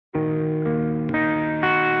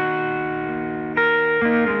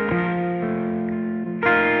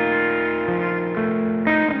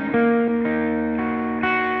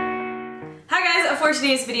for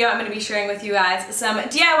today's video, I'm going to be sharing with you guys some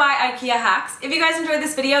DIY IKEA hacks. If you guys enjoyed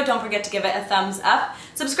this video, don't forget to give it a thumbs up.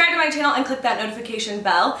 Subscribe to my channel and click that notification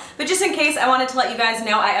bell. But just in case, I wanted to let you guys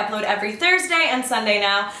know I upload every Thursday and Sunday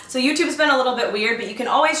now. So YouTube's been a little bit weird, but you can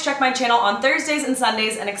always check my channel on Thursdays and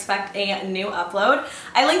Sundays and expect a new upload.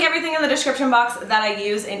 I link everything in the description box that I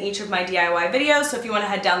use in each of my DIY videos, so if you want to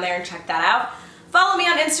head down there and check that out. Follow me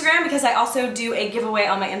on Instagram because I also do a giveaway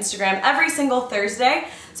on my Instagram every single Thursday.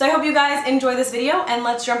 So I hope you guys enjoy this video and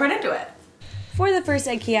let's jump right into it. For the first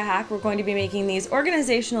IKEA hack, we're going to be making these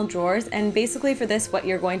organizational drawers, and basically for this what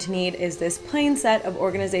you're going to need is this plain set of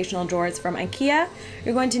organizational drawers from IKEA.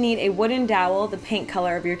 You're going to need a wooden dowel, the paint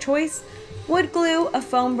color of your choice, wood glue, a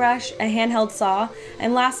foam brush, a handheld saw,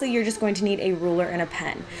 and lastly you're just going to need a ruler and a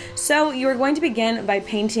pen. So you're going to begin by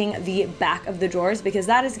painting the back of the drawers because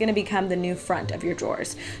that is going to become the new front of your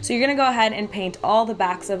drawers. So you're going to go ahead and paint all the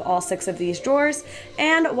backs of all 6 of these drawers,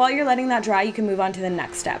 and while you're letting that dry you can move on to the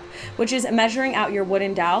next step, which is measuring out your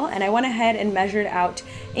wooden dowel. And I went ahead and measured out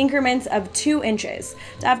increments of 2 inches.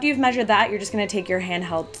 So after you've measured that, you're just going to take your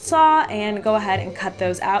handheld saw and go ahead and cut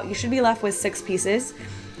those out. You should be left with 6 pieces.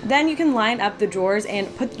 Then you can line up the drawers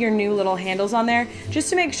and put your new little handles on there just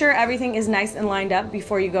to make sure everything is nice and lined up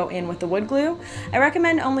before you go in with the wood glue. I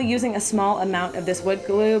recommend only using a small amount of this wood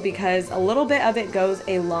glue because a little bit of it goes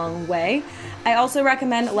a long way. I also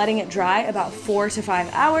recommend letting it dry about 4 to 5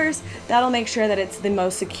 hours. That'll make sure that it's the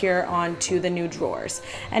most secure onto the new drawers.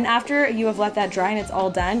 And after you have let that dry and it's all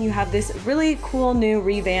done, you have this really cool new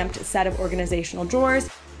revamped set of organizational drawers.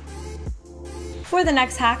 For the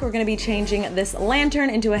next hack, we're going to be changing this lantern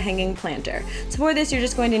into a hanging planter. So for this, you're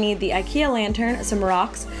just going to need the IKEA lantern, some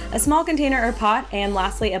rocks, a small container or pot, and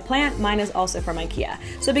lastly a plant. Mine is also from IKEA.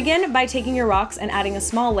 So begin by taking your rocks and adding a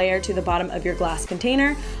small layer to the bottom of your glass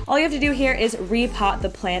container. All you have to do here is repot the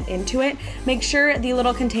plant into it. Make sure the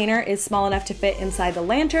little container is small enough to fit inside the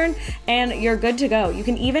lantern, and you're good to go. You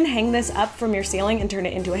can even hang this up from your ceiling and turn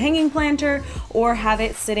it into a hanging planter, or have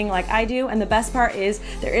it sitting like I do. And the best part is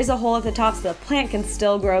there is a hole at the top so the plant can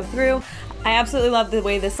still grow through. I absolutely love the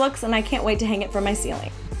way this looks and I can't wait to hang it from my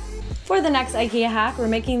ceiling. For the next IKEA hack, we're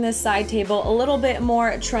making this side table a little bit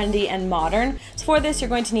more trendy and modern. So for this, you're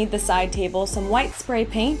going to need the side table, some white spray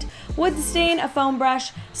paint, wood stain, a foam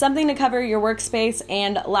brush, something to cover your workspace,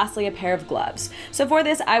 and lastly a pair of gloves. So for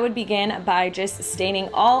this, I would begin by just staining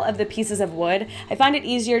all of the pieces of wood. I find it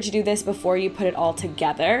easier to do this before you put it all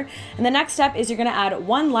together. And the next step is you're going to add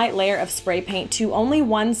one light layer of spray paint to only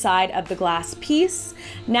one side of the glass piece.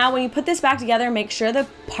 Now when you put this back together, make sure the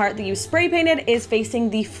part that you spray painted is facing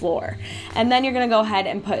the floor. And then you're going to go ahead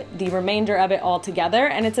and put the remainder of it all together,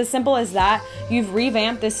 and it's as simple as that. You've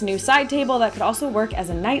revamped this new side table that could also work as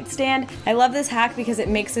a nightstand. I love this hack because it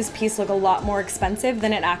makes this piece look a lot more expensive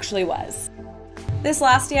than it actually was. This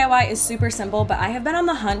last DIY is super simple, but I have been on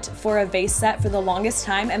the hunt for a vase set for the longest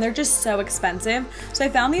time and they're just so expensive. So I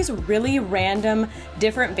found these really random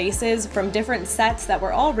different vases from different sets that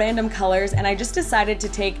were all random colors, and I just decided to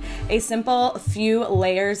take a simple few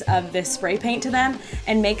layers of this spray paint to them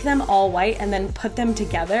and make them all white and then put them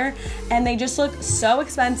together. And they just look so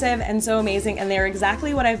expensive and so amazing, and they're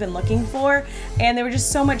exactly what I've been looking for, and they were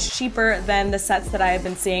just so much cheaper than the sets that I have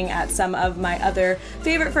been seeing at some of my other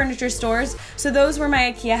favorite furniture stores. So those were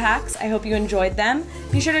my IKEA hacks. I hope you enjoyed them.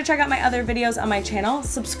 Be sure to check out my other videos on my channel,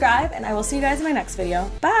 subscribe, and I will see you guys in my next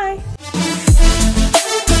video. Bye!